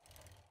believe.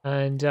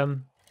 And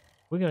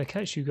we're going to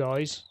catch you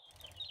guys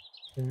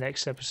in the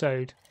next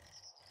episode.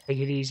 Take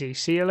it easy.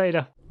 See you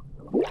later.